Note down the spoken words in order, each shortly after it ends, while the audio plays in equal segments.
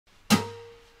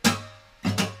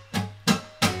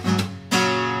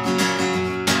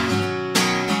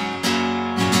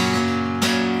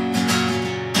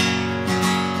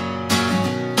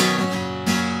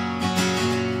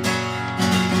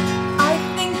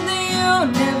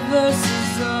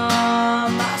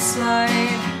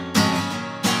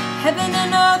Heaven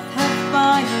and earth have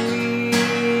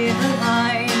finally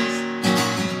aligned.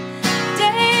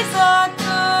 Days are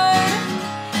good,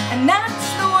 and that's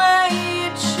the way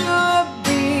it should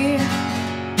be.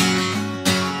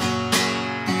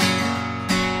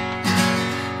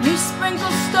 You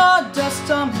sprinkle stardust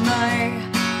on my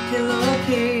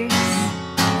pillowcase.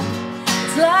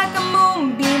 It's like a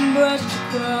moonbeam brushed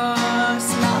across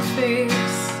my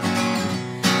face.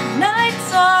 Nights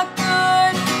are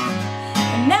good,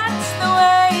 and that's the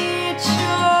way it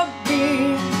should be.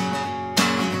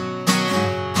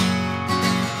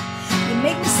 You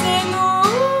make me sing, ooh,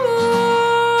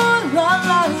 la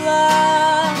la la.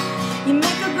 You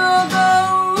make a girl go,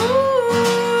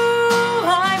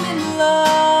 ooh, I'm in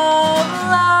love,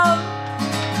 love.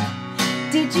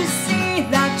 Did you see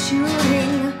that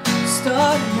shooting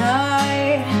star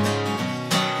tonight?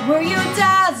 Were you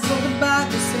dazzled by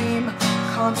the same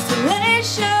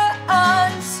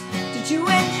constellations? Did you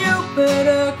and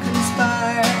Jupiter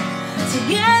conspire to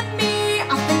get me?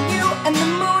 I think you and the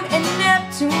moon and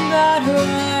Neptune got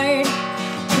right,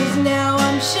 'cause now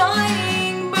I'm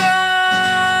shining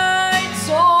bright,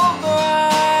 so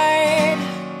bright,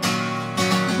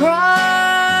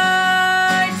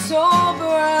 bright, so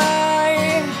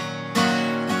bright.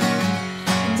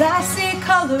 And I see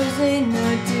colors in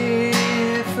a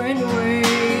different way.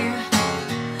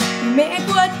 Make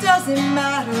what doesn't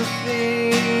matter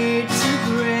fade to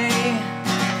gray.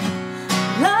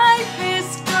 Life is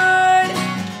good,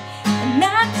 and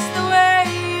that's the way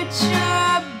it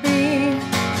should be.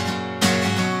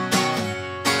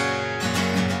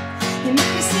 You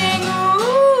make me sing, ooh,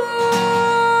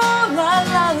 la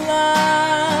la la.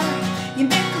 You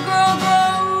make a girl go,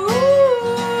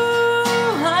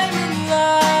 ooh, I'm in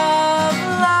love,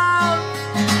 love.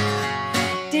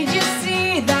 Did you see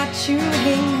that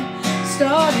shooting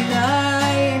star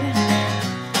tonight?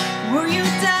 Were you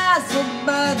dazzled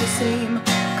by the same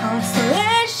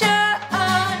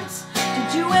constellations? Did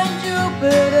you and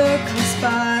Jupiter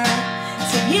conspire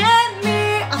to get me?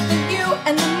 I think you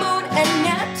and the moon and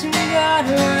Neptune got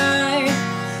right,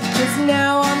 'cause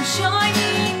now I'm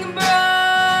shining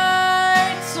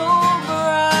bright, so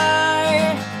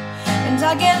bright. And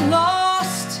I get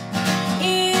lost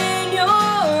in your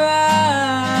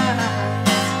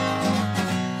eyes.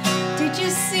 Did you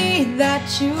see that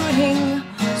shooting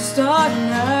star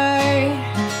tonight?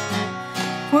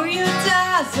 Were you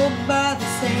dazzled by the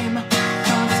same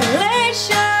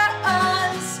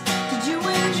constellations? Did you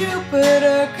and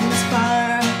Jupiter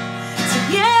conspire to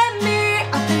get me?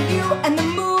 I think you and the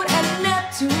moon and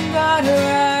Neptune got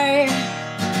right.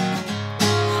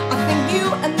 I think you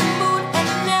and the moon and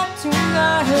Neptune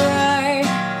got right.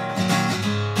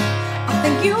 I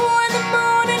think you and the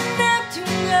moon and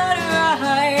Neptune got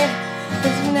right,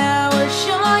 'cause now we're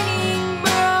shining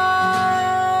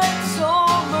bright, so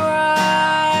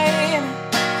bright,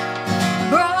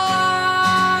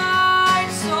 bright,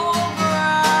 so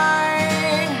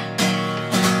bright,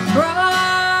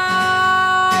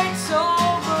 bright, so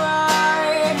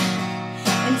bright.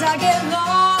 And I get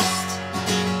lost